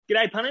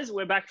G'day, punters.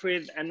 We're back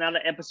with another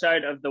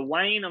episode of The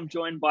Weigh-In. I'm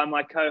joined by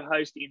my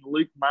co-host in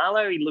Luke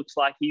Marlow. He looks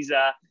like he's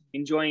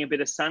enjoying a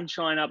bit of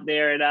sunshine up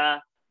there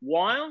at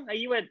Wyong. Are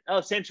you at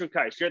Central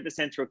Coast? You're at the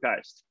Central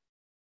Coast.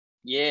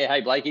 Yeah.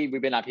 Hey, Blakey.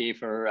 We've been up here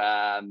for,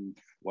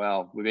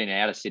 we've been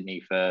out of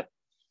Sydney for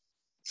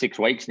 6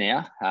 weeks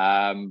now.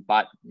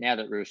 But now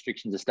that the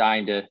restrictions are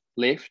starting to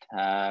lift,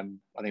 I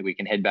think we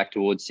can head back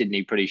towards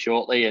Sydney pretty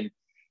shortly and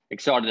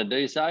excited to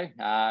do so.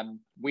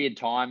 Weird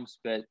times,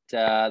 but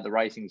the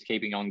racing's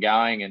keeping on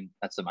going, and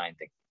that's the main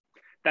thing.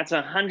 That's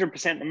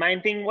 100% the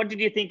main thing. What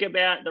did you think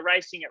about the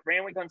racing at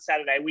Randwick on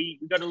Saturday? We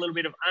got a little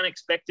bit of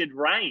unexpected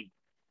rain.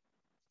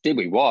 Did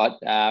we what?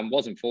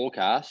 Wasn't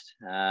forecast.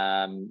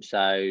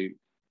 So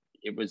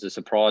it was a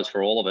surprise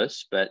for all of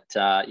us. But,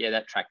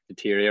 that track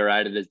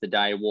deteriorated as the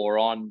day wore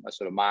on. I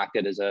sort of marked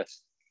it as a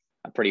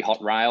pretty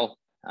hot rail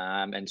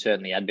and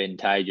certainly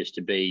advantageous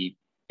to be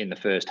in the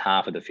first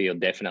half of the field,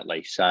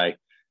 definitely. So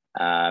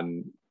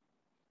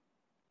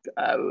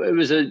it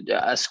was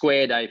a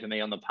square day for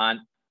me on the punt.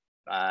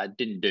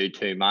 Didn't do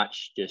too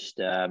much, just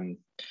didn't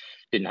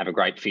have a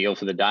great feel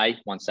for the day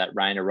once that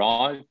rain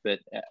arrived, but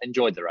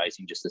enjoyed the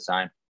racing just the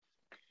same.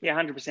 Yeah,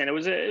 100%. It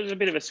was a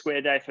bit of a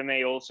square day for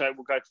me also.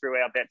 We'll go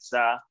through our bets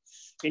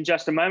in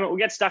just a moment. We'll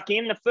get stuck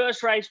in. The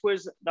first race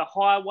was the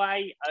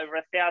Highway over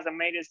 1,000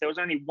 metres. There was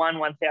only one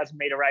 1,000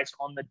 metre race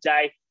on the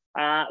day.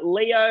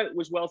 Leo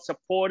was well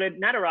supported.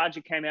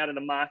 Nataraja came out of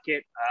the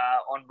market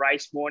on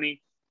race morning.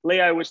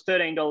 Leo was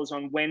 $13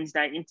 on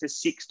Wednesday into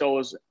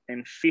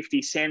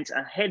 $6.50.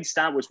 A head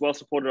start was well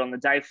supported on the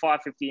day,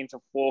 $5.50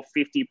 into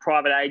 $4.50.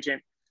 Private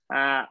Agent,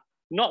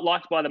 not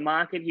liked by the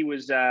market. He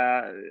was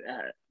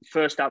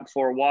first up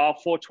for a while,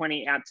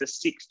 $4.20 out to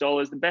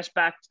 $6. The best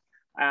backed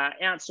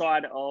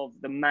outside of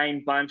the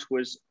main bunch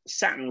was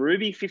Satin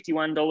Ruby,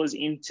 $51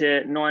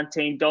 into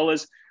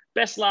 $19.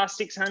 Best last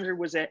 600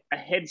 was a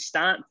head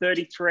start,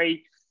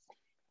 33-13.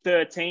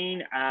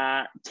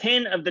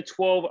 10 of the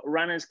 12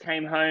 runners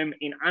came home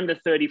in under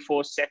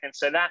 34 seconds.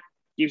 So that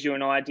gives you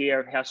an idea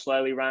of how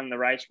slowly run the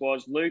race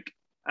was. Luke,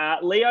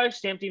 Leo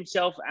stamped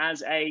himself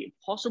as a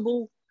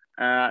possible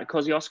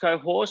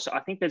Kosciuszko horse. I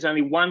think there's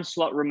only one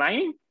slot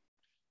remaining.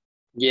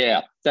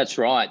 Yeah, that's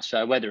right.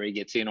 So whether he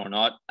gets in or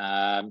not,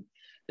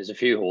 there's a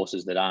few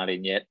horses that aren't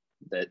in yet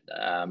that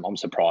I'm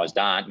surprised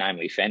aren't,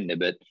 namely Fender,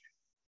 but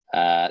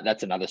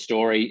that's another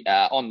story.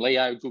 On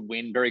Leo, good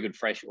win, very good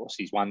fresh horse.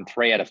 He's won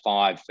 3 out of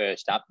 5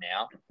 first up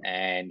now,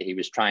 and he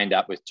was trained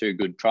up with 2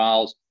 good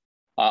trials.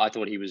 I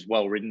thought he was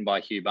well ridden by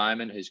Hugh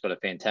Bowman, who's got a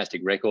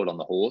fantastic record on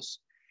the horse,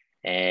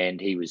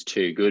 and he was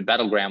too good.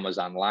 Battleground was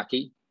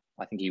unlucky.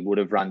 I think he would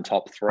have run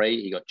top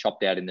 3. He got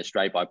chopped out in the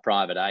straight by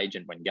Private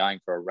Agent when going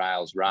for a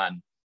rails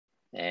run,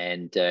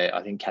 and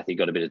I think Kathy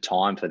got a bit of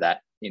time for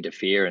that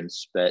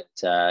interference, but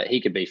he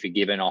could be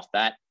forgiven off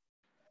that.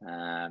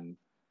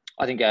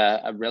 I think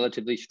a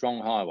relatively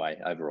strong Highway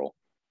overall.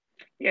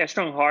 Yeah,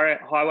 strong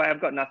Highway. I've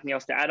got nothing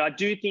else to add. I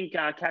do think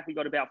Kathy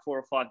got about 4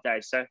 or 5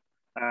 days, so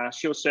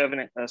she'll serve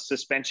a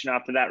suspension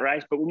after that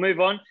race. But we'll move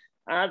on.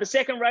 The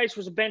second race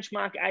was a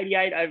benchmark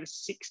 88 over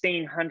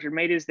 1,600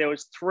 metres. There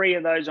was 3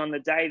 of those on the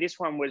day. This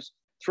one was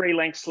 3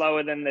 lengths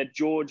slower than the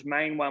George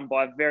Main one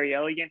by Very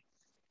Elegant.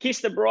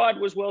 Kiss the Bride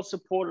was well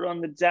supported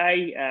on the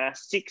day,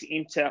 6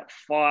 into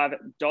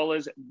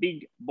 $5.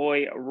 Big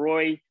Boy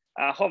Roy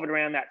hovered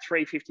around that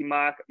 350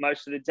 mark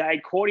most of the day.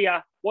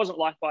 Cordia wasn't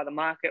liked by the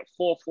market,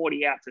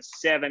 $4.40 out to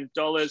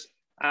 $7.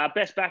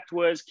 Best backed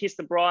was Kiss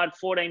the Bride,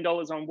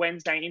 $14 on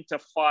Wednesday into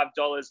 $5.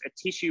 A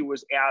Tissue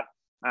was out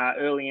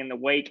early in the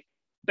week.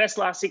 Best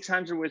last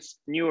 600 was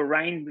new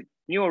arrangement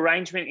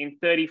in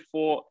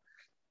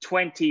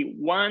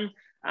 34.21.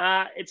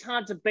 It's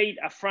hard to beat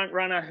a front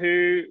runner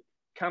who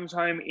comes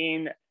home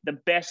in the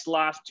best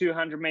last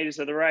 200 metres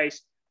of the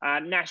race.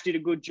 Nash did a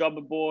good job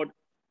aboard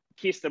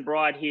Kiss the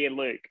Bride here,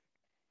 Luke.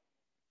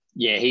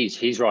 Yeah,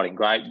 he's riding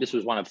great. This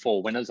was one of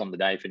 4 winners on the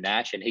day for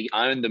Nash, and he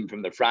owned them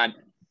from the front.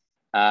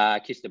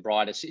 Kiss the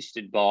Bride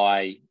assisted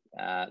by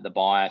the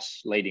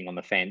Bias leading on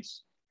the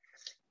fence,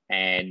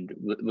 and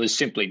was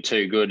simply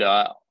too good.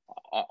 I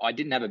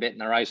didn't have a bet in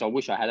the race. I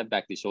wish I had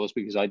backed this horse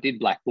because I did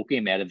black book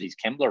him out of his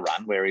Kembla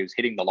run where he was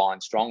hitting the line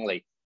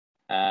strongly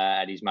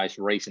at his most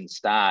recent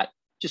start.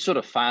 Just sort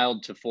of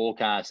failed to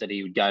forecast that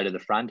he would go to the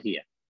front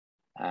here.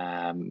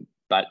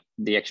 But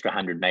the extra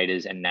 100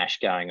 metres and Nash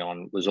going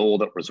on was all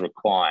that was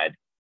required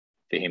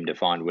for him to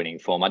find winning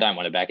form. I don't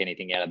want to back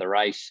anything out of the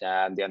race.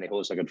 The only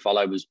horse I could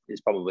follow is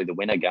probably the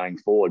winner going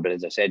forward. But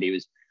as I said, he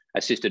was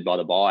assisted by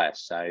the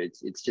Bias, so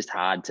it's just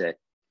hard to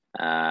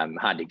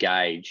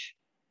gauge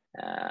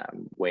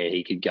where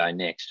he could go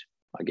next,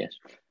 I guess.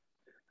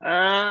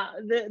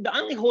 The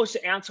only horse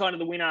outside of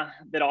the winner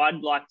that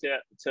I'd like to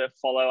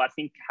follow, I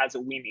think has a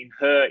win in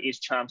her, is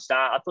Charm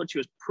Star. I thought she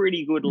was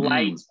pretty good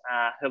late.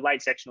 Her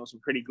late sectionals were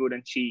pretty good,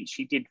 and she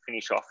did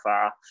finish off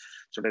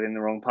sort of in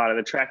the wrong part of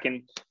the track,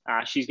 and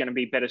she's going to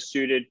be better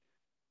suited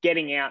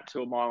getting out to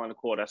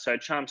 1.25 miles. So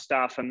Charm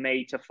Star for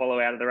me to follow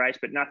out of the race,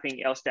 but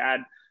nothing else to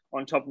add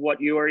on top of what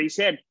you already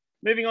said.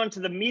 Moving on to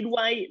the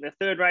midway, the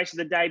third race of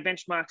the day,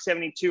 benchmark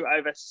 72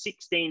 over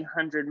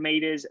 1,600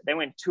 metres. They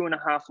went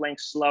 2.5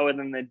 lengths slower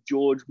than the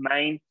George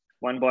Main,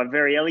 won by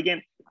Very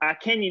Elegant.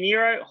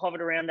 Canyonero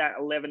hovered around that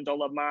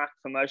 $11 mark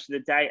for most of the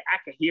day.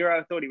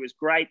 Akahiro, thought he was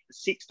great,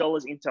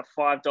 $6 into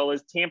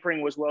 $5.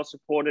 Tampering was well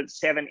supported,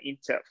 $7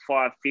 into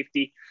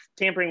 $5.50.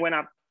 Tampering went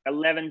up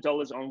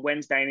 $11 on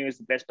Wednesday, and he was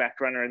the best back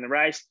runner in the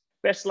race.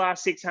 Best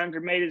last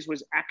 600 metres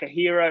was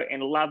Akahiro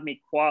and Love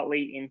Me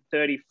Quietly in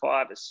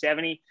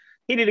 35.70.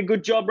 He did a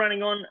good job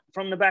running on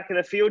from the back of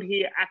the field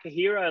here.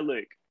 Akahiro,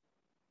 Luke.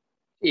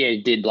 Yeah,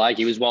 he did, Blake.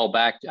 He was well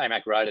back.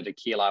 J-Mac rode at a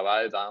kilo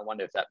over. I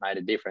wonder if that made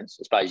a difference.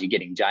 I suppose you're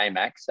getting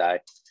J-Mac. So,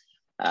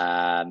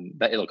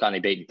 but look, only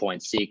beaten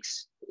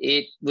 0.6.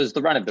 It was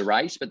the run of the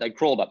race, but they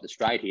crawled up the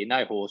straight here.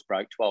 No horse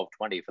broke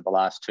 12.20 for the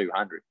last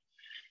 200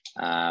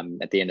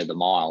 at the end of the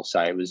mile.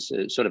 So it was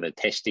sort of a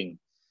testing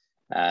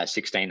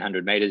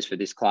 1,600 metres for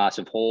this class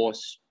of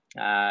horse.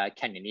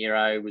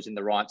 Canyonero was in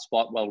the right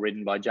spot, well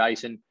ridden by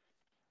Jason,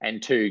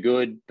 and Too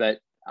Good. But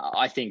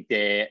I think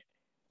they're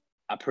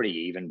a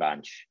pretty even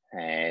bunch.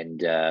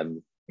 And,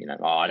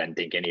 I don't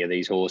think any of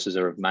these horses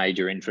are of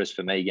major interest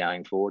for me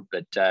going forward.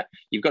 But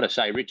you've got to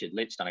say Richard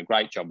Litt's done a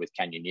great job with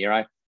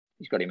Canyonero.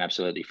 He's got him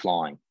absolutely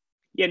flying.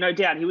 Yeah, no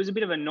doubt. He was a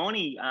bit of a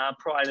nonny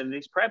prior to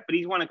this prep, but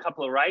he's won a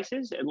couple of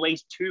races, at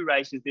least 2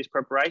 races this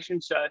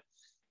preparation. So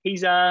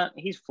he's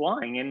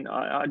flying, and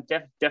I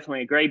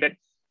definitely agree. But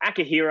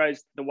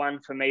Akahiro's the one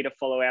for me to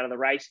follow out of the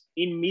race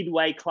in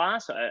midway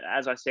class.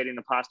 As I said in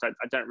the past, I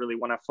don't really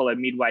want to follow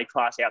midway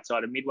class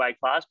outside of midway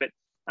class. But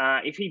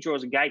if he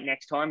draws a gate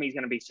next time, he's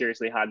going to be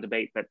seriously hard to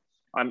beat. But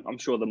I'm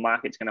sure the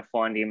market's going to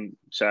find him.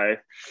 So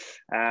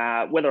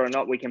whether or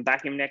not we can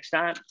back him next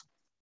start,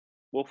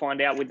 we'll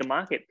find out with the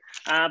market.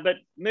 But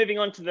moving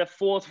on to the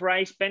fourth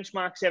race,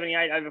 benchmark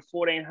 78 over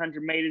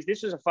 1,400 metres.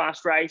 This was a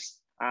fast race.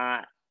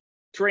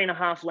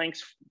 3.5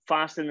 lengths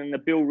faster than the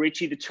Bill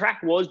Ritchie. The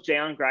track was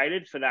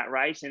downgraded for that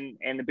race, and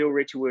the Bill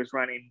Ritchie was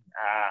running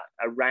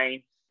a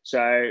rain.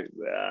 So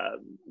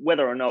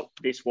whether or not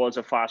this was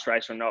a fast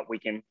race or not, we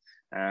can.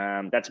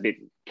 That's a bit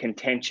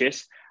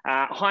contentious.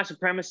 High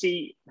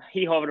Supremacy,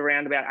 he hovered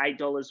around about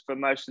 $8 for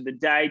most of the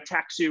day.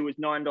 Taxu was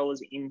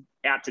 $9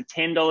 out to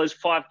 $10.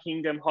 Five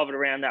Kingdom hovered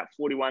around that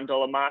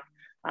 $41 mark.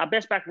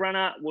 Best back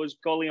runner was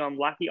Golly I'm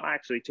Lucky. I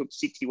actually took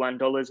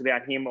 $61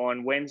 about him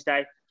on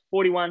Wednesday.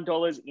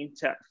 $41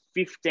 into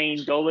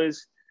 $15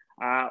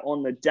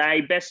 on the day.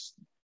 Best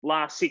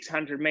last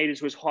 600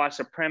 metres was High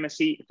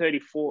Supremacy,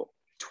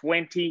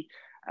 34.20.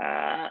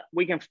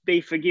 We can be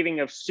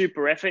forgiving of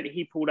Super Effort.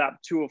 He pulled up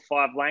 2 of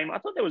 5 lame. I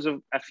thought there was a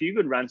few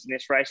good runs in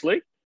this race,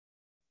 Luke.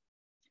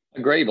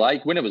 Agree,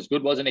 Blake. Winner was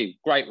good, wasn't he?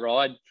 Great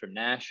ride from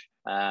Nash.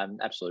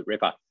 Absolute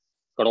ripper.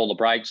 Got all the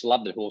breaks.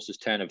 Loved the horse's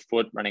turn of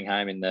foot, running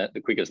home in the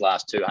quickest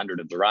last 200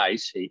 of the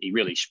race. He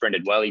really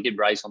sprinted well. He did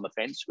race on the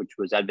fence, which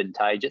was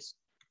advantageous,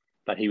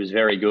 but he was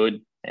very good.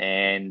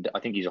 And I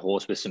think he's a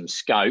horse with some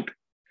scope.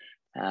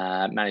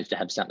 Managed to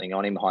have something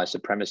on him, High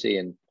Supremacy.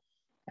 And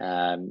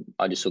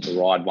I just thought the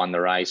ride won the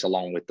race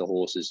along with the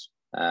horse's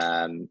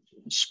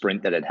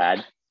sprint that it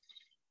had.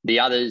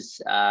 The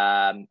others,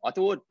 I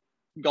thought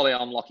Golly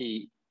I'm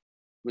Lucky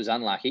was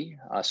unlucky.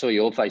 I saw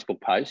your Facebook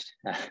post.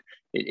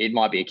 It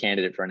might be a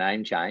candidate for a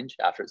name change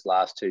after its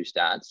last 2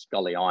 starts.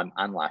 Golly I'm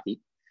Unlucky.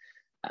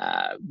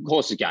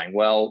 Horse is going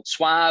well.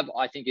 Suave,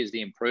 I think, is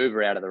the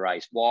improver out of the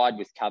race. Wide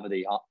with cover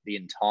the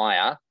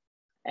entire,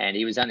 and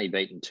he was only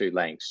beaten 2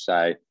 lengths.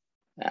 So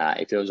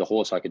if there was a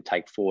horse I could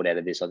take forward out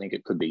of this, I think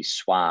it could be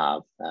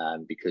Suave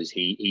because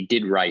he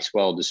did race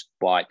well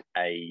despite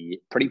a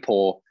pretty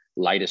poor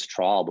latest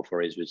trial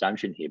before his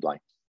resumption here,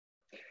 Blake.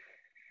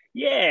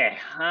 Yeah,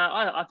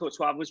 I thought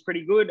Suave was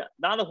pretty good.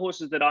 The other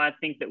horses that I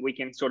think that we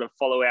can sort of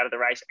follow out of the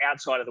race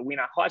outside of the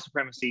winner, High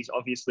Supremacy is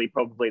obviously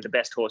probably the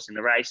best horse in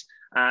the race.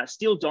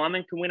 Steel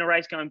Diamond can win a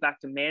race going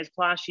back to mare's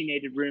class. She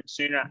needed room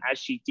sooner, as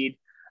she did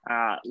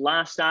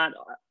last start.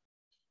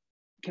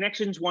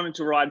 Connections wanted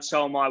to ride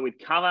So Am I with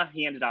cover.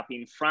 He ended up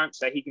in front,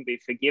 so he can be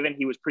forgiven.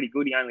 He was pretty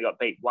good. He only got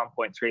beat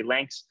 1.3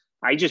 lengths.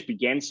 He just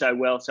began so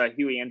well, so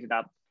Huey ended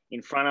up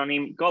in front on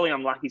him. Golly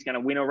I'm Lucky is going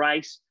to win a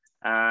race.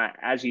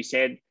 As you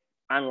said,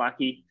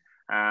 unlucky,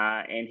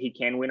 and he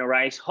can win a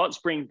race. Hot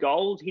Spring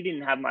Gold, he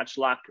didn't have much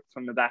luck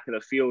from the back of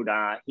the field.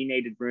 He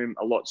needed room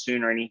a lot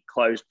sooner, and he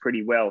closed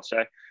pretty well.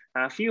 So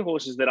a few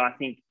horses that I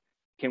think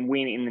can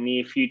win in the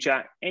near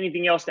future.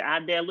 Anything else to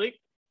add there, Luke?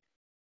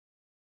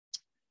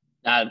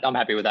 I'm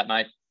happy with that,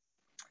 mate.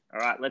 All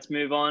right, let's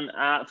move on.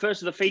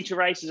 First of the feature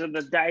races of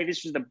the day,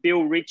 this was the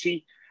Bill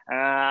Ritchie.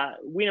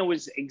 Winner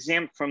was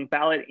exempt from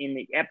ballot in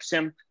the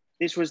Epsom.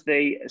 This was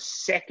the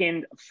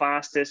second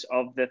fastest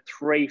of the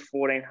 3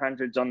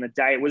 1400s on the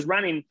day. It was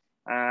running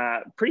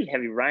pretty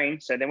heavy rain,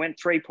 so they went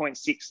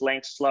 3.6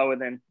 lengths slower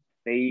than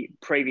the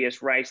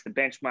previous race. The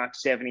benchmark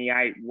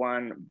 78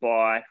 won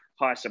by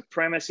High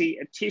Supremacy.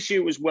 A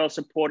Tissue was well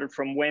supported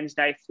from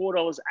Wednesday,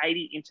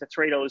 $4.80 into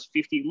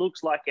 $3.50.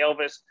 Looks like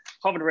Elvis,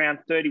 hovered around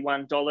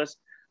 $31.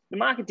 The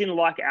market didn't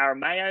like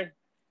Arameo.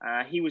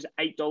 He was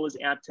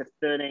 $8 out to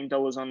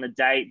 $13 on the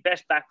day.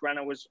 Best back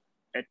runner was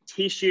A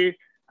Tissue.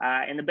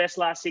 And the best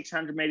last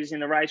 600 metres in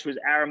the race was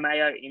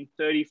Arameo in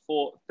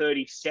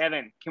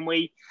 34:37. Can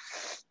we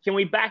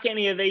back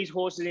any of these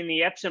horses in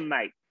the Epsom,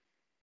 mate?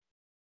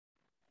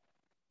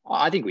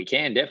 I think we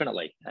can,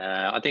 definitely.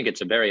 I think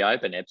it's a very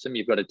open Epsom.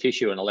 You've got a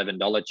Tissue an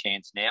 $11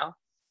 chance now.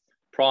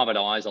 Private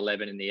Eyes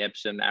 11 in the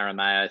Epsom,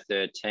 Arameo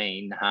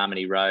 13,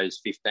 Harmony Rose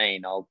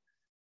 15. I'll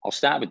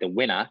start with the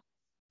winner.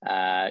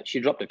 She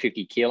dropped to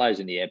 50 kilos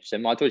in the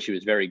Epsom. I thought she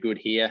was very good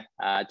here.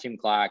 Tim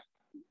Clark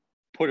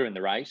put her in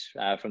the race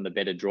from the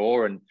better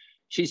draw, and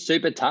she's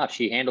super tough.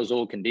 She handles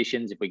all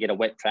conditions. If we get a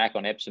wet track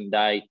on Epsom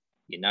Day,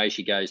 you know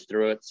she goes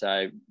through it.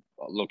 So,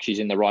 look, she's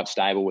in the right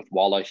stable with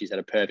Wallow. She's had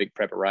a perfect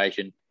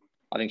preparation.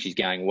 I think she's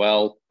going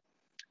well.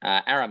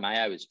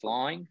 Arameo is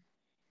flying.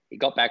 He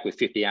got back with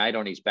 58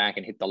 on his back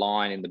and hit the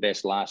line in the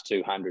best last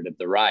 200 of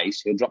the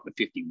race. He'll drop to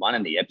 51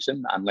 in the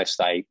Epsom unless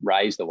they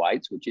raise the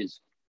weights, which is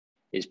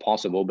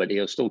possible, but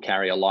he'll still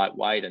carry a light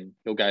weight and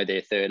he'll go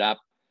there third up.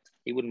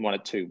 He wouldn't want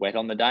it too wet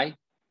on the day.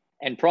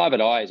 And Private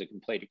Eye is a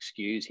complete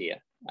excuse here.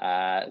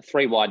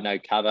 3 wide, no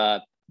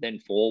cover, then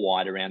 4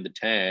 wide around the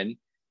turn.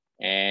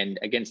 And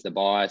against the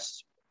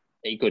bias,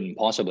 he couldn't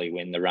possibly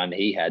win the run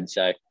he had.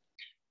 So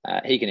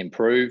he can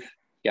improve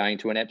going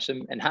to an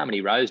Epsom. And Harmony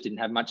Rose didn't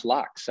have much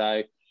luck.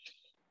 So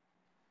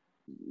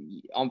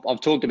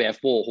I've talked about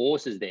 4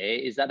 horses there.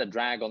 Is that a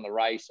drag on the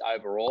race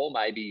overall?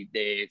 Maybe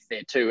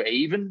they're too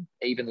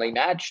evenly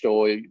matched,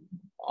 or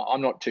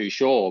I'm not too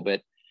sure.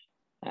 But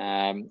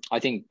I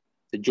think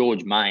the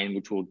George Main,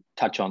 which we'll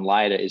touch on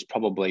later, is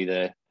probably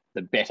the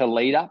better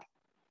lead up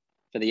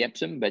for the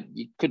Epsom. But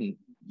you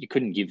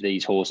couldn't give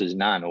these horses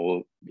none,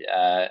 or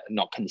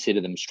not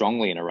consider them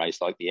strongly in a race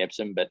like the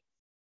Epsom. But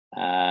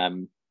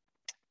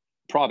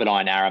Private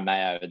Eye and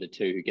Arameo are the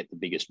 2 who get the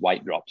biggest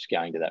weight drops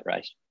going to that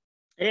race.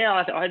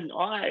 Yeah,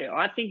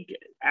 I think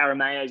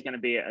Arameo is going to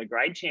be a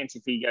great chance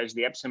if he goes to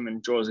the Epsom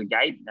and draws a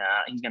gate.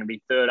 He's going to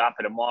be third up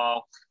at a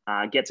mile,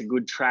 gets a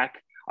good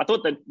track. I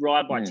thought the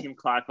ride by Tim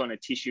Clark on a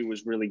Tissue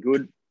was really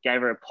good.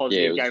 Gave her a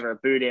positive, gave her a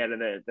boot out of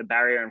the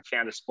barrier and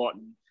found a spot,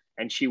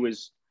 and she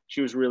was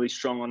really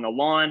strong on the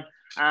line.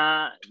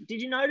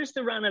 Did you notice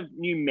the run of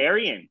New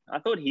Marion? I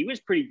thought he was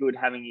pretty good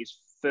having his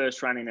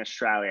first run in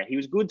Australia. He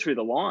was good through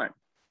the line.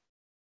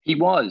 He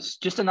was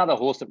just another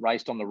horse that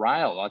raced on the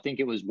rail. I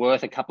think it was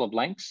worth a couple of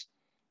lengths.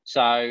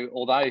 So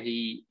although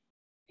he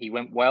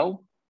went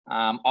well,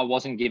 I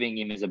wasn't giving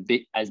him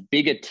as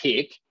big a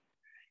tick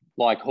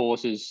like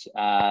horses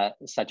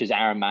such as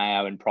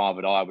Arameo and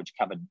Private Eye, which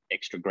covered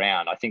extra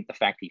ground. I think the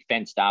fact he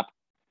fenced up,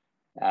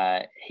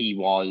 he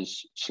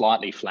was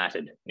slightly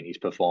flattered in his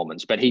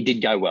performance, but he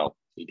did go well.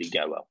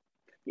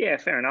 Yeah,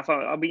 fair enough.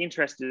 I'll be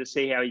interested to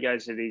see how he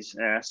goes at his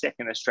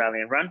second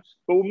Australian run.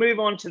 But we'll move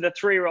on to the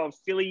 3-year-old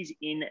fillies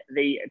in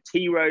the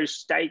Tea Rose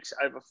Stakes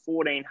over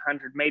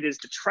 1,400 metres.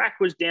 The track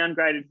was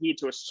downgraded here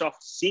to a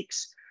soft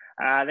 6.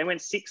 They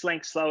went 6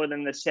 lengths slower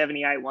than the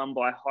 78 won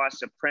by High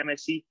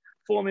Supremacy.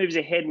 4 moves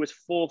ahead was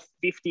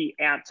 $4.50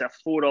 out to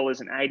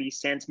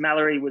 $4.80.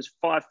 Mallory was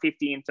 $5.50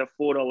 into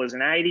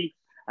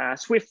 $4.80.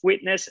 Swift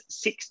Witness,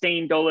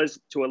 $16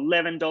 to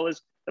 $11.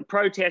 The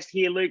protest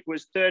here, Luke,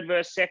 was third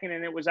versus second,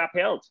 and it was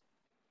upheld.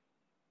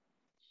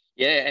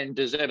 Yeah, and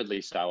deservedly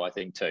so, I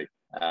think, too.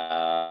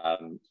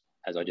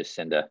 As I just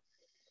send a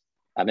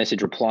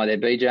message reply there,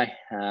 BJ.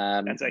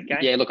 That's okay.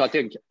 Yeah, look, I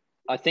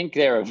think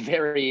they're a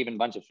very even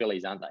bunch of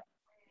fillies, aren't they?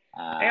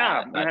 They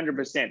are,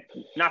 100%.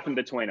 Nothing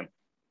between them.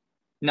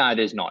 No,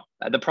 there's not.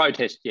 The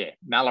protest,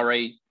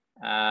 Mallory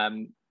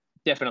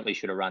definitely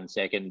should have run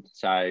second,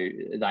 so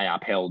they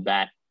upheld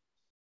that.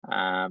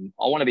 I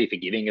want to be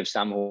forgiving of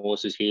some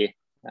horses here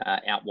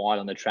out wide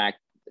on the track.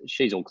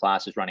 She's all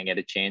classes running out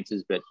of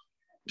chances, but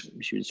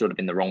she was sort of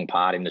in the wrong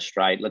part in the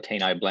straight.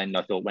 Latino Blend,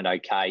 I thought, went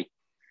okay.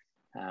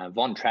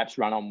 Von Trapp's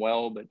run on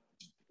well, but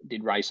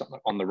did race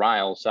on the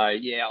rail. So,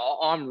 yeah,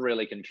 I'm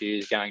really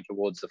confused going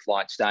towards the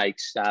Flight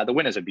Stakes. The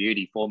winner's a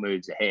beauty, 4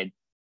 moves ahead.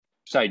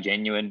 So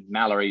genuine.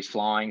 Mallory's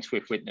flying.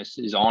 Swift Witness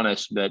is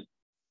honest, but,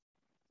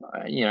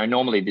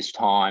 normally this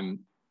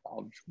time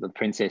of the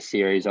Princess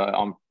Series,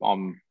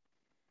 I'm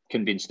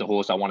convinced the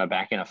horse I want to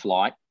back in a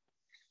flight.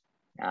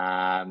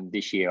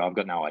 This year, I've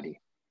got no idea.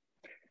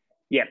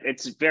 Yeah,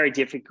 it's very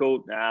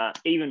difficult.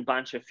 Even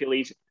bunch of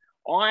fillies.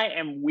 I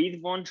am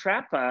with Von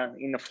Trapp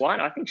in the flight.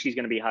 I think she's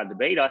going to be hard to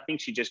beat. I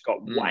think she just got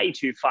way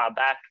too far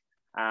back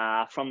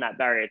from that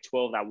barrier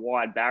 12, that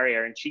wide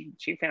barrier, and she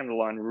found the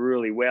line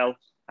really well.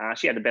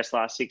 She had the best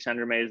last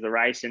 600 metres of the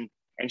race, and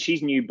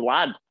she's new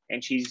blood,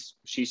 and she's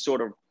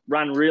sort of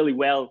run really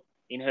well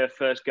in her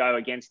first go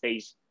against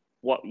these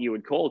what you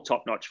would call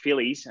top-notch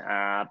fillies,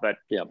 but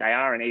they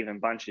are an even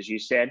bunch, as you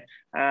said.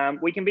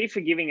 We can be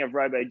forgiving of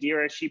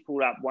Robodira. She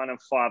pulled up 1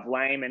 of 5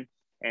 lame,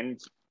 and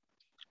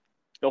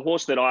the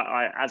horse that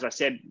I as I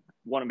said,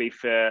 want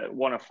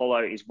to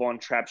follow is Von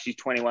Trapp. She's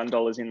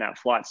 $21 in that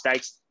Flight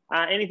Stakes.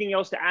 Anything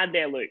else to add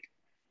there, Luke?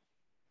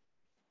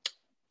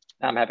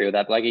 I'm happy with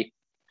that, Blakey.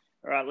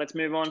 All right, let's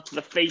move on to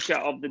the feature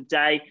of the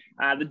day.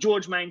 The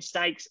George Main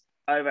Stakes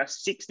over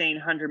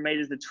 1,600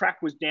 metres. The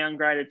track was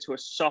downgraded to a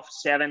soft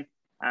 7.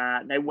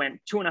 They went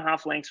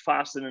 2.5 lengths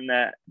faster than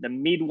the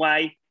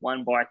midway,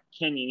 won by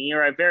Kenyan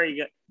Hero.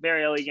 Very,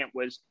 very Elegant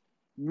was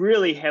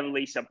really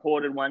heavily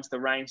supported once the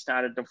rain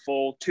started to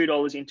fall.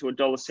 $2 into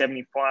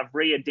 $1.75.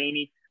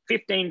 Riadini,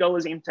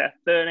 $15 into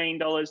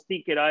 $13.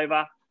 Think It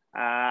Over.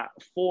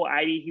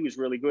 480. He was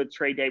really good.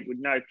 3 deep with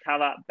no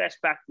cover.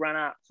 Best back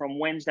runner from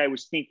Wednesday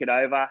was Think It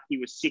Over. He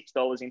was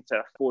 $6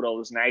 into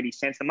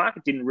 $4.80. The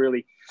market didn't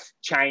really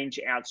change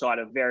outside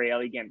of Very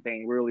Elegant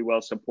being really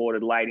well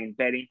supported late in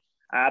betting.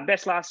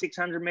 Best last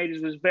 600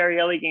 meters was Very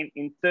Elegant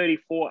in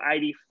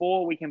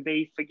 34.84. We can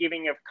be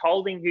forgiving of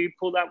Colding, who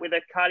pulled up with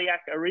a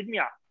cardiac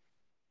arrhythmia.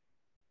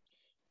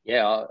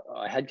 Yeah,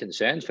 I had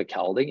concerns for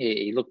Colding.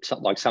 He looked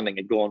like something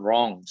had gone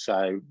wrong.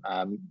 So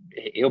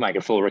he'll make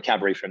a full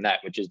recovery from that,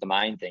 which is the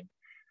main thing.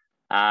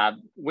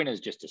 Winner's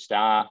Just a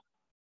Star.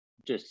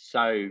 Just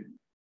so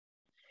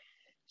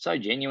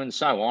genuine,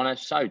 so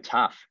honest, so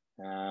tough.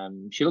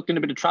 She looked in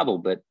a bit of trouble,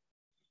 but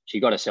she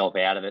got herself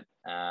out of it,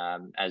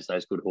 as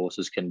those good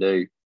horses can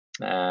do.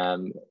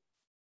 Riadini's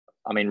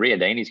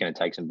going to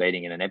take some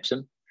beating in an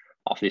Epsom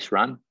off this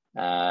run.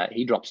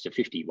 He drops to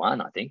 51,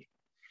 I think.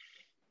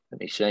 Let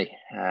me see.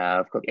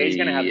 He's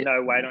going to have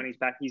no weight on his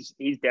back. He's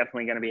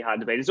definitely going to be hard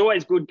to beat. It's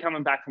always good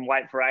coming back from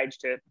weight for age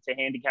to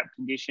handicap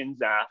conditions.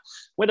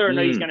 Whether or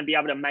not he's going to be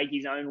able to make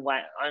his own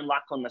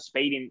luck on the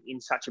speed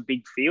in such a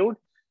big field,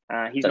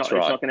 it's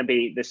not going to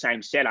be the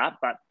same setup,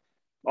 but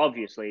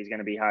obviously he's going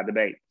to be hard to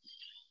beat.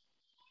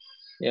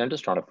 Yeah, I'm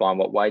just trying to find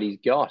what weight he's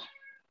got.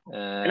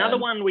 Another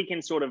one we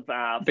can sort of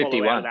follow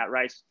 51. out of that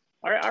race.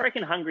 I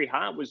reckon Hungry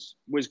Heart was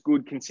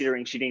good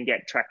considering she didn't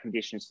get track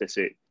conditions to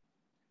suit.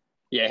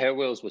 Yeah, her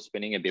wheels were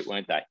spinning a bit,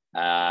 weren't they?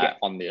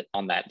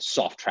 On that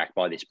soft track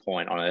by this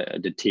point, on a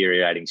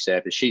deteriorating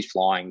surface. She's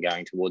flying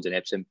going towards an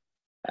Epsom.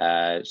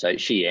 So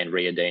she and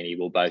Riadini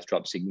will both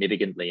drop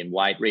significantly in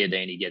weight.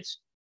 Riadini gets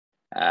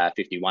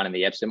 51 in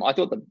the Epsom. I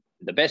thought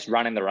the best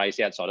run in the race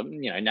outside of,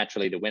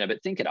 naturally the winner,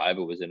 but Think It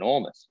Over was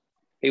enormous.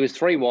 He was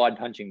 3 wide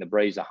punching the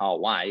breeze the whole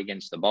way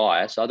against the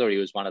bias. I thought he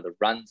was one of the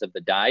runs of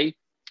the day.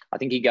 I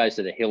think he goes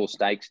to the Hill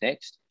Stakes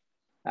next.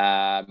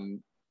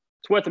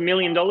 It's worth $1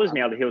 million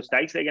now, the Hill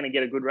Stakes. They're going to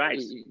get a good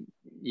race.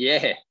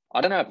 Yeah.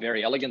 I don't know if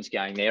Very Elegant's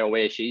going there or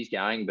where she's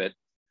going, but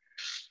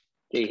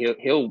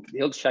he'll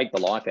shake the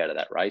life out of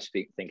that race.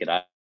 Think It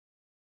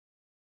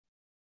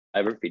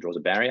Over if he draws a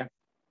barrier.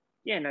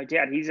 Yeah, no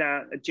doubt. He's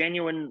a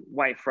genuine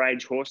weight for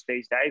age horse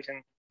these days,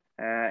 and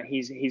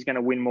he's going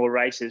to win more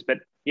races. But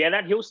yeah,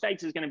 that Hill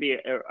Stakes is going to be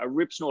a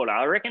rip snorter.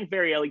 I reckon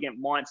Very Elegant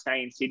might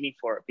stay in Sydney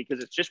for it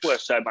because it's just worth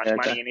so much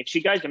money. And if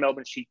she goes to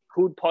Melbourne, she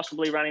could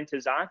possibly run into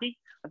Zaki.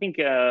 I think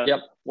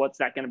what's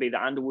that going to be?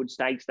 The Underwood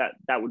Stakes.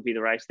 That would be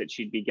the race that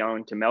she'd be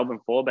going to Melbourne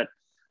for. But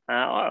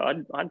I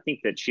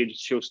think that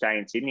she'll stay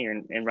in Sydney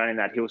and run in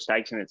that Hill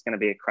Stakes, and it's going to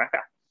be a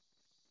cracker.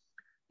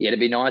 Yeah, it'd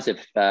be nice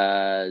if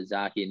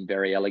Zaki and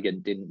Very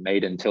Elegant didn't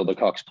meet until the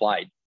Cox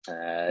played.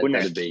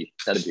 That'd be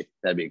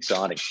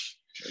exciting.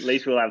 At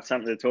least we'll have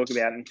something to talk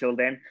about until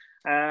then.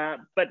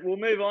 But we'll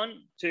move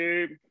on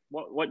to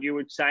what you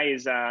would say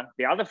is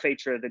the other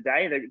feature of the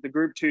day, the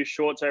Group 2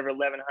 shorts over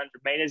 1,100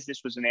 metres.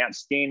 This was an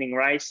outstanding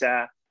race.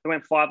 It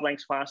went 5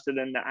 lengths faster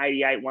than the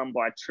 88 won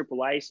by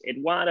Triple Ace.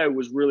 Eduardo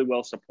was really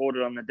well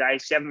supported on the day,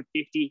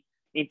 $7.50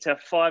 into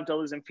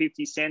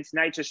 $5.50.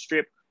 Nature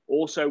Strip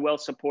also well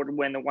supported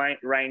when the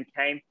rain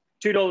came,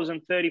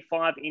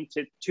 $2.35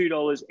 into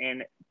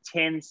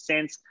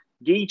 $2.10.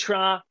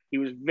 Gitra, he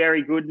was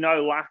very good,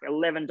 no luck,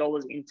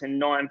 $11 into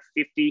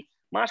 $9.50.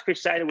 Mars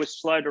Crusader was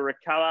slow to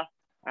recover.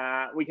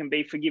 We can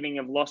be forgiving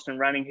of Lost and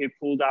Running, who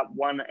pulled up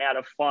 1 out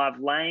of 5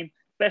 lame.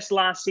 Best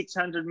last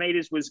 600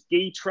 metres was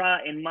Gitra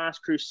and Mars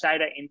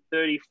Crusader in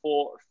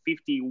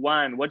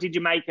 34.51. What did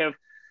you make of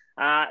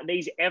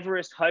these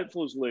Everest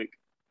hopefuls, Luke?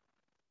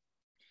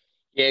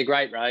 Yeah,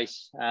 great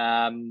race.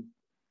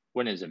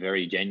 Winner's a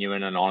very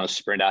genuine and honest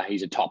sprinter.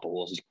 He's a top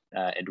horse,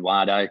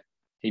 Eduardo.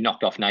 He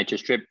knocked off Nature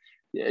Strip.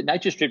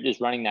 Nature Strip just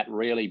running that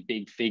really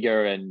big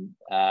figure and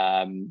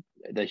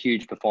the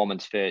huge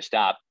performance first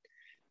up.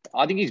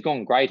 I think he's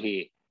gone great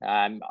here.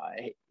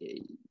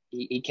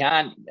 He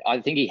can't.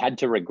 I think he had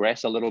to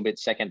regress a little bit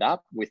second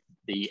up with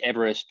the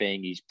Everest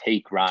being his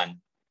peak run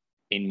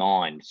in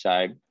mind.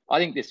 So I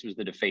think this was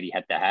the defeat he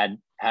had to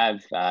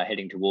have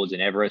heading towards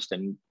an Everest,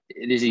 and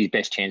this is his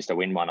best chance to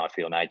win one, I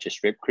feel, Nature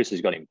Strip. Chris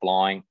has got him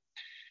flying.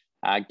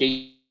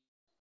 Gitra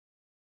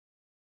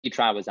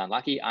was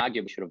unlucky.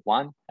 Arguably should have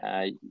won.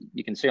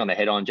 You can see on the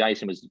head-on,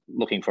 Jason was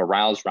looking for a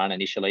rails run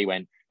initially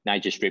when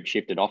Nature Strip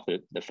shifted off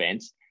the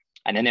fence.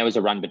 And then there was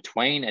a run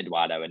between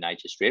Eduardo and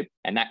Nature Strip,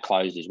 and that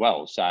closed as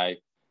well. So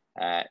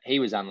he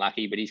was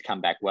unlucky, but he's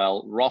come back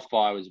well.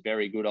 Rothfire was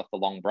very good off the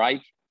long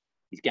break.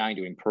 He's going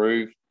to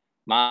improve.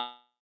 Mars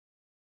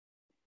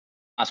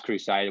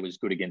Crusader was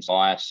good against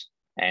bias,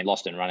 and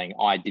Lost and Running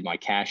I did my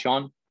cash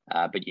on,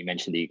 but you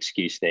mentioned the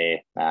excuse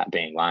there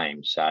being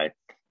lame. So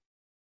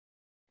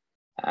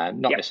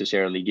not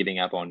necessarily giving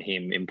up on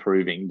him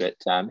improving, but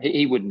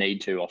he would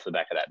need to off the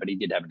back of that, but he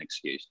did have an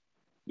excuse.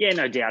 Yeah,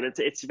 no doubt.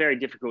 It's very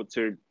difficult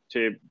to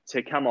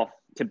come off,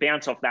 to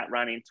bounce off that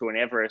run into an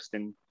Everest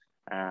and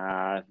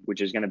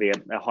which is going to be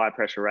a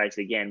high-pressure race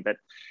again. But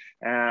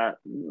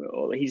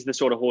he's the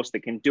sort of horse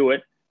that can do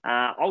it.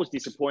 I was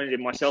disappointed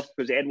in myself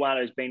because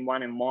Eduardo's been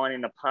one in mine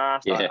in the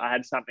past. Yeah. I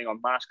had something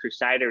on Masked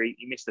Crusader.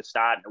 He missed the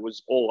start and it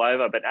was all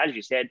over. But as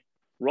you said,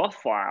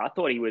 Rothfire, I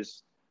thought he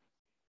was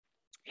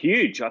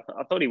huge. I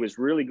thought he was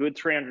really good.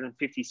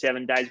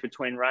 357 days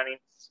between running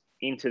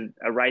into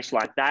a race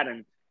like that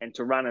and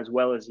to run as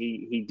well as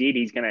he did,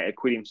 he's going to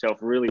acquit himself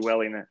really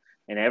well in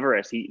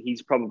Everest.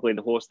 He's probably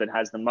the horse that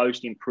has the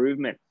most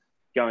improvement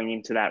going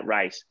into that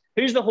race.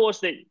 Who's the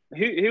horse that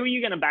who are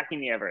you going to back in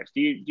the Everest?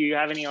 Do you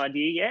have any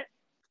idea yet?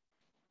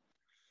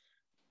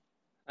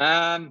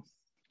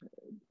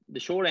 The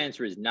short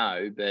answer is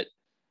no, but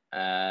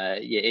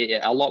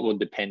a lot will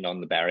depend on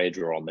the barrier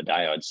draw on the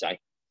day, I'd say.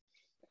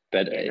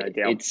 But no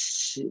doubt.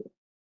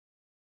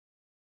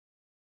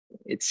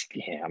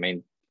 I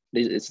mean,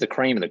 it's the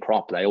cream of the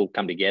crop. They all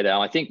come together.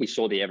 I think we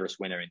saw the Everest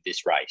winner in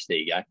this race. There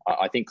you go.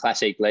 I think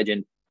Classic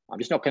Legend, I'm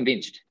just not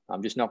convinced.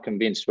 I'm just not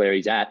convinced where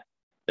he's at,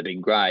 the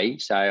Big Grey.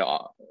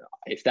 So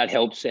if that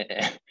helps,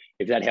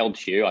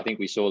 you, I think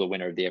we saw the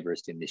winner of the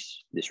Everest in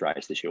this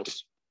race, the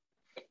Shorts.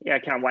 Yeah, I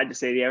can't wait to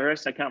see the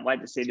Everest. I can't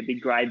wait to see the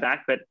Big Grey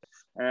back, but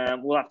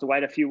we'll have to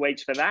wait a few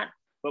weeks for that.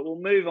 But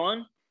we'll move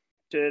on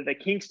to the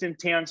Kingston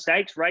Town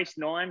Stakes, race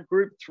 9,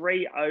 Group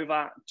 3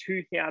 over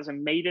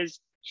 2,000 metres.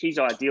 She's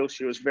ideal.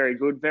 She was very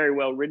good, very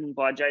well ridden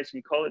by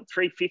Jason Collett.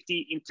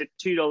 $3.50 into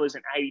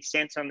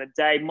 $2.80 on the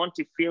day.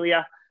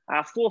 Montefilia,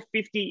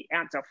 $4.50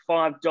 out to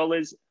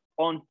 $5.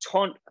 On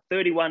Taunt,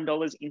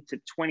 $31 into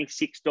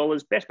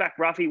 $26. Best back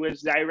roughie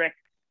was Zarek,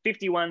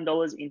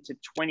 $51 into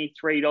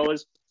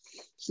 $23.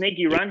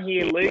 Sneaky run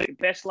here, Luke.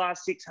 Best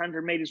last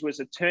 600 metres was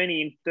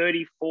Attorney in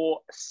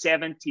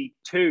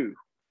 34.72.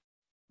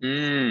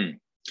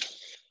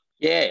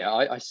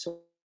 Yeah, I saw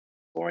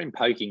him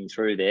poking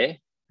through there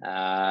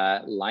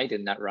late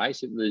in that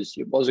race. It was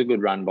a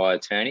good run by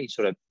Attorney.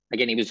 Sort of,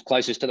 again, he was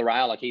closest to the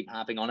rail. I keep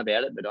harping on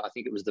about it, but I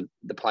think it was the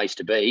place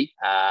to be.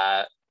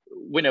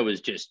 Winner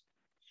was just,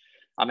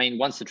 I mean,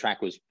 once the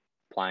track was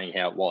playing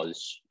how it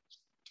was,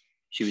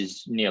 she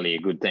was nearly a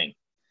good thing.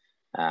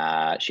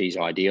 She's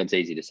ideal. It's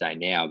easy to say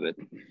now, but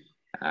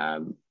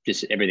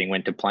just everything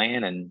went to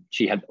plan, and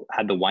she had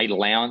the weight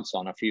allowance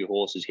on a few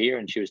horses here,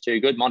 and she was too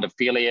good.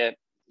 Montefilia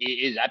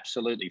is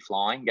absolutely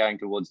flying, going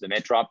towards the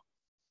Metrop,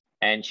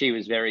 and she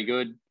was very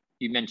good.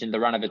 You mentioned the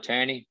run of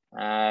Attorney.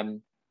 I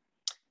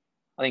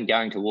think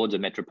going towards a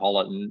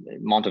Metropolitan,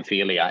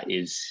 Montefilia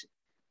is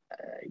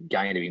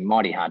going to be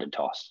mighty hard to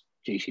toss.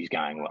 Gee, she's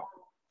going well.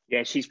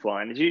 Yeah, she's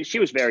flying. She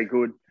was very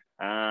good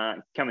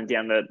coming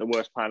down the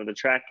worst part of the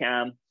track.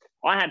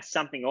 I had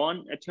something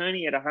on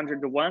Attorney at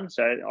 100 to 1,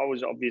 so I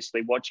was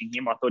obviously watching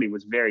him. I thought he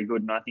was very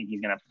good, and I think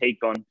he's going to peak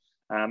on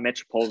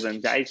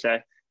Metropolitan Day. So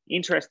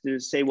interested to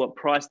see what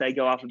price they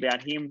go up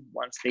about him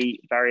once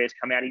the barriers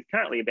come out. He's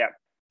currently about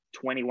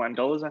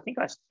 $21. I think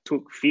I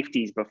took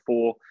 50s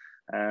before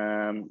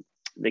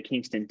the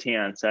Kingston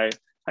Town. So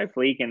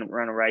hopefully he can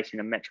run a race in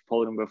a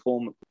Metropolitan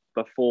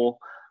before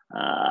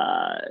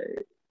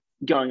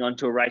going on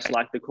to a race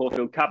like the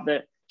Caulfield Cup.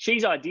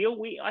 She's Ideal.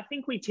 I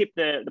think we tipped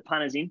the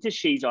punters into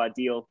She's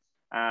Ideal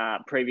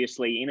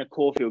previously in a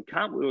Caulfield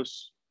Cup. We were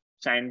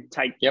saying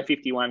take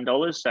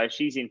 $51, so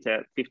she's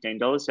into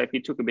 $15. So if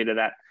you took a bit of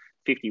that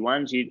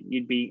 51s,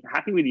 you'd be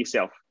happy with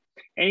yourself.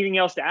 Anything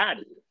else to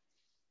add?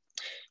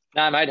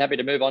 No, mate. Happy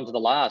to move on to the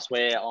last,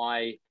 where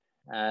I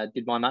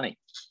did my money.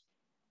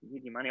 You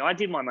did your money. I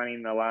did my money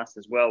in the last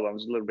as well. I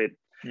was a little bit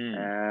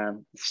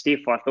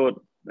stiff. I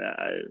thought,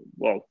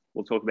 well,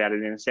 we'll talk about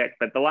it in a sec.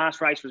 But the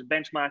last race was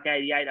Benchmark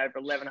 88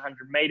 over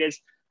 1,100 metres.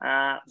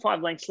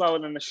 5 lengths slower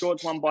than the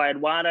shorts, won by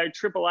Eduardo.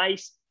 Triple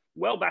Ace,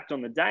 well backed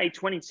on the day,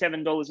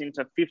 $27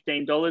 into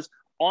 $15.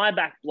 I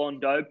backed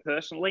Blondeau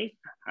personally.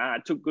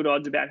 Took good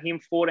odds about him,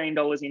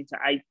 $14 into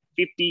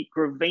 $8.50.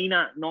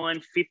 Gravina,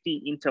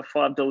 $9.50 into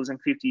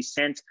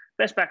 $5.50.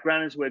 Best back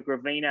runners were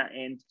Gravina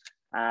and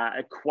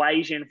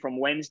Equation from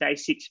Wednesday,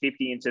 $6.50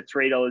 into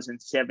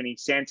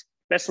 $3.70.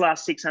 Best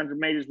last 600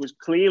 metres was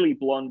clearly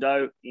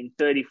Blondeau in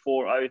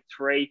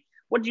 34.03.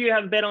 What did you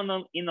have a bet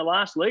on in the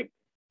last, Luke?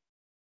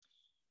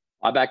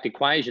 I backed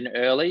Equation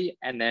early,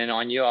 and then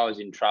I knew I was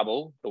in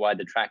trouble the way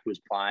the track was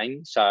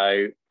playing.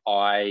 So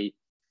I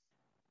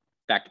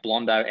backed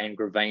Blondeau and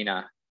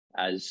Gravina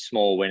as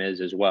small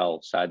winners as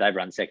well. So they've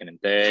run second and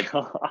third.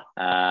 So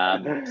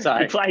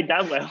you played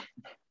that well.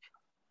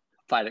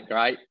 Played it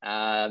great.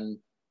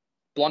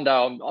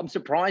 Blondeau, I'm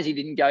surprised he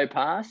didn't go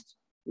past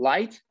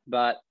late,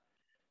 but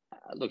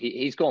look,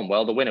 he's gone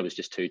well. The winner was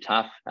just too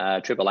tough.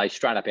 Triple A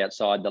straight up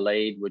outside the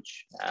lead,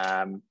 which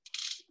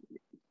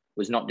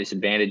was not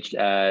disadvantageous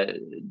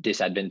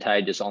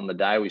on the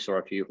day. We saw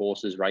a few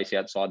horses race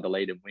outside the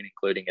lead and win,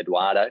 including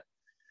Eduardo.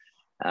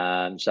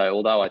 So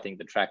although I think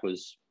the track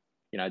was,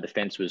 the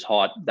fence was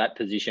hot, that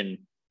position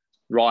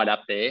right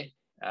up there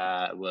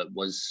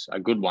was a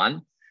good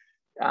one.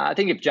 I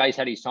think if Jace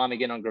had his time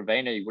again on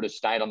Gravina, he would have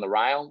stayed on the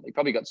rail. He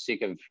probably got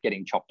sick of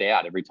getting chopped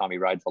out every time he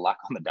rode for luck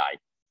on the day.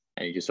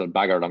 And he just thought,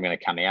 bugger it, I'm going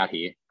to come out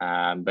here.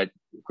 But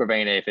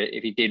Gravina,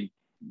 if he did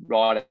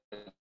ride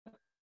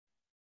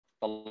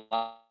the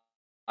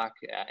luck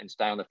and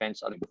stay on the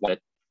fence. I think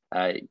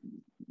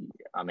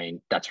I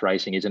mean, that's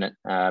racing, isn't it?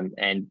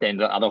 And then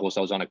the other horse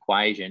I was on,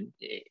 Equation,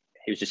 he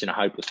was just in a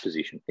hopeless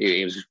position.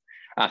 He was,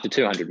 after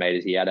 200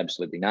 metres, he had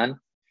absolutely none.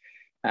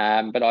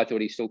 But I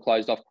thought he still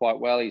closed off quite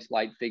well. His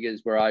late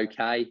figures were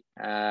okay.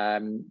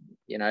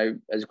 You know,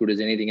 as good as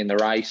anything in the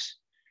race,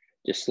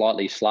 just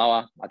slightly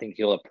slower. I think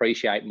he'll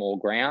appreciate more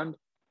ground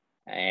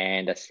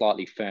and a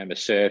slightly firmer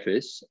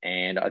surface.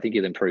 And I think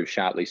he'll improve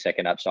sharply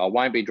second up. So I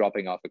won't be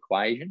dropping off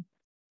Equation.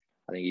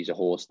 I think he's a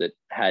horse that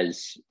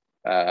has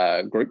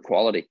group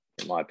quality,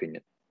 in my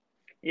opinion.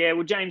 Yeah,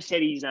 well, James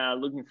said he's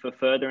looking for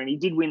further, and he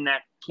did win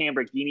that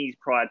Canberra Guineas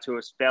prior to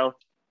a spell.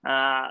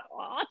 I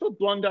thought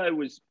Blondo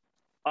was...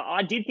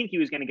 I did think he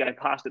was going to go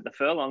past at the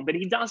furlong, but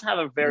he does have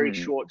a very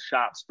short,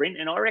 sharp sprint,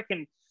 and I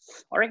reckon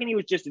he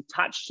was just a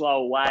touch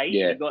slow away.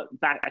 Yeah. He got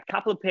back a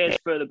couple of pairs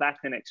further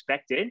back than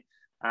expected,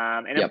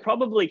 and it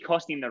probably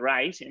cost him the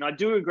race. And I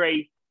do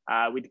agree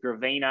with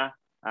Gravina.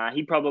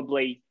 He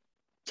probably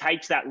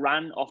takes that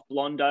run off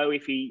Blondo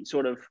if he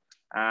sort of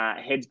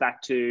heads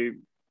back to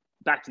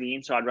the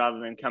inside rather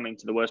than coming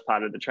to the worst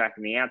part of the track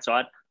on the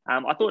outside.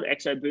 I thought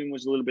Exo Boom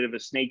was a little bit of a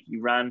sneaky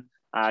run,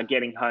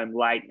 getting home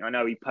late. I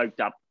know he poked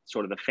up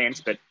sort of the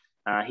fence, but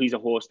he's a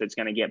horse that's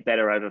going to get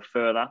better over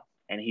further,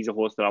 and he's a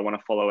horse that I want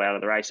to follow out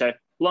of the race. So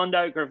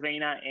Blondo,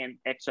 Gravina, and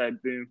Exo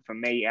Boom for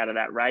me out of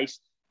that race.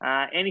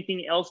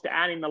 Anything else to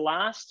add in the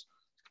last?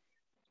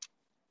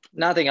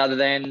 Nothing other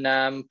than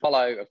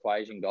follow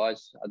Equation,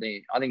 guys. I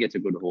think it's a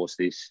good horse.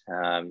 This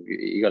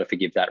you got to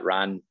forgive that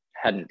run.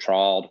 Hadn't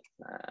trialled,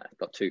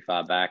 got too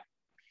far back.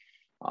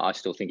 I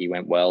still think he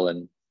went well,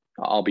 and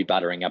I'll be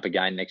buttering up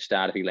again next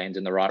start if he lands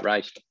in the right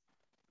race.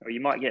 Or you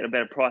might get a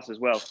better price as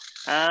well.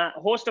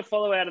 Horse to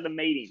follow out of the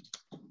meeting.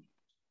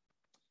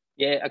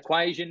 Yeah,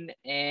 Equation,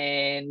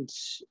 and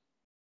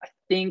I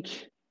think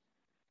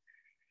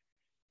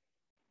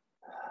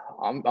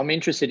I'm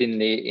interested in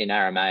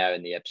Arameo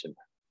and the Epsom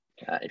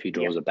if he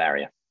draws a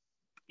barrier.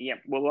 Yeah,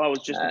 well, I was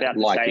just about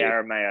to say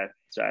Arameo,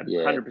 so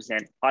 100%.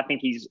 I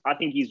think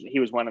he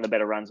was one of the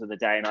better runs of the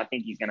day, and I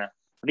think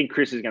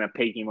Chris is gonna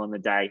peak him on the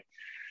day.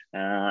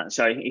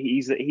 So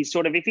he's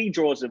sort of, if he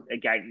draws a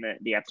gate in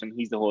the Epsom,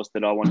 he's the horse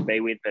that I want to be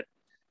with, but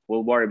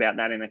we'll worry about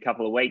that in a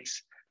couple of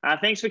weeks.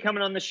 Thanks for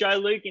coming on the show,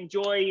 Luke.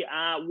 Enjoy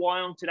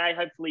Wyong today.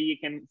 Hopefully you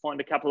can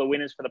find a couple of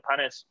winners for the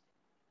punters.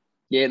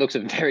 Yeah, it looks a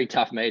very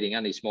tough meeting,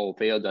 only small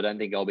fields. I don't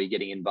think I'll be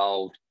getting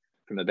involved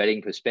from a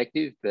betting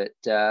perspective, but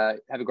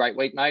have a great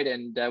week, mate,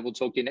 and we'll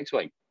talk to you next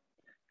week.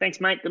 Thanks,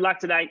 mate. Good luck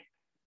today.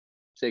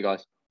 See you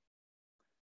guys.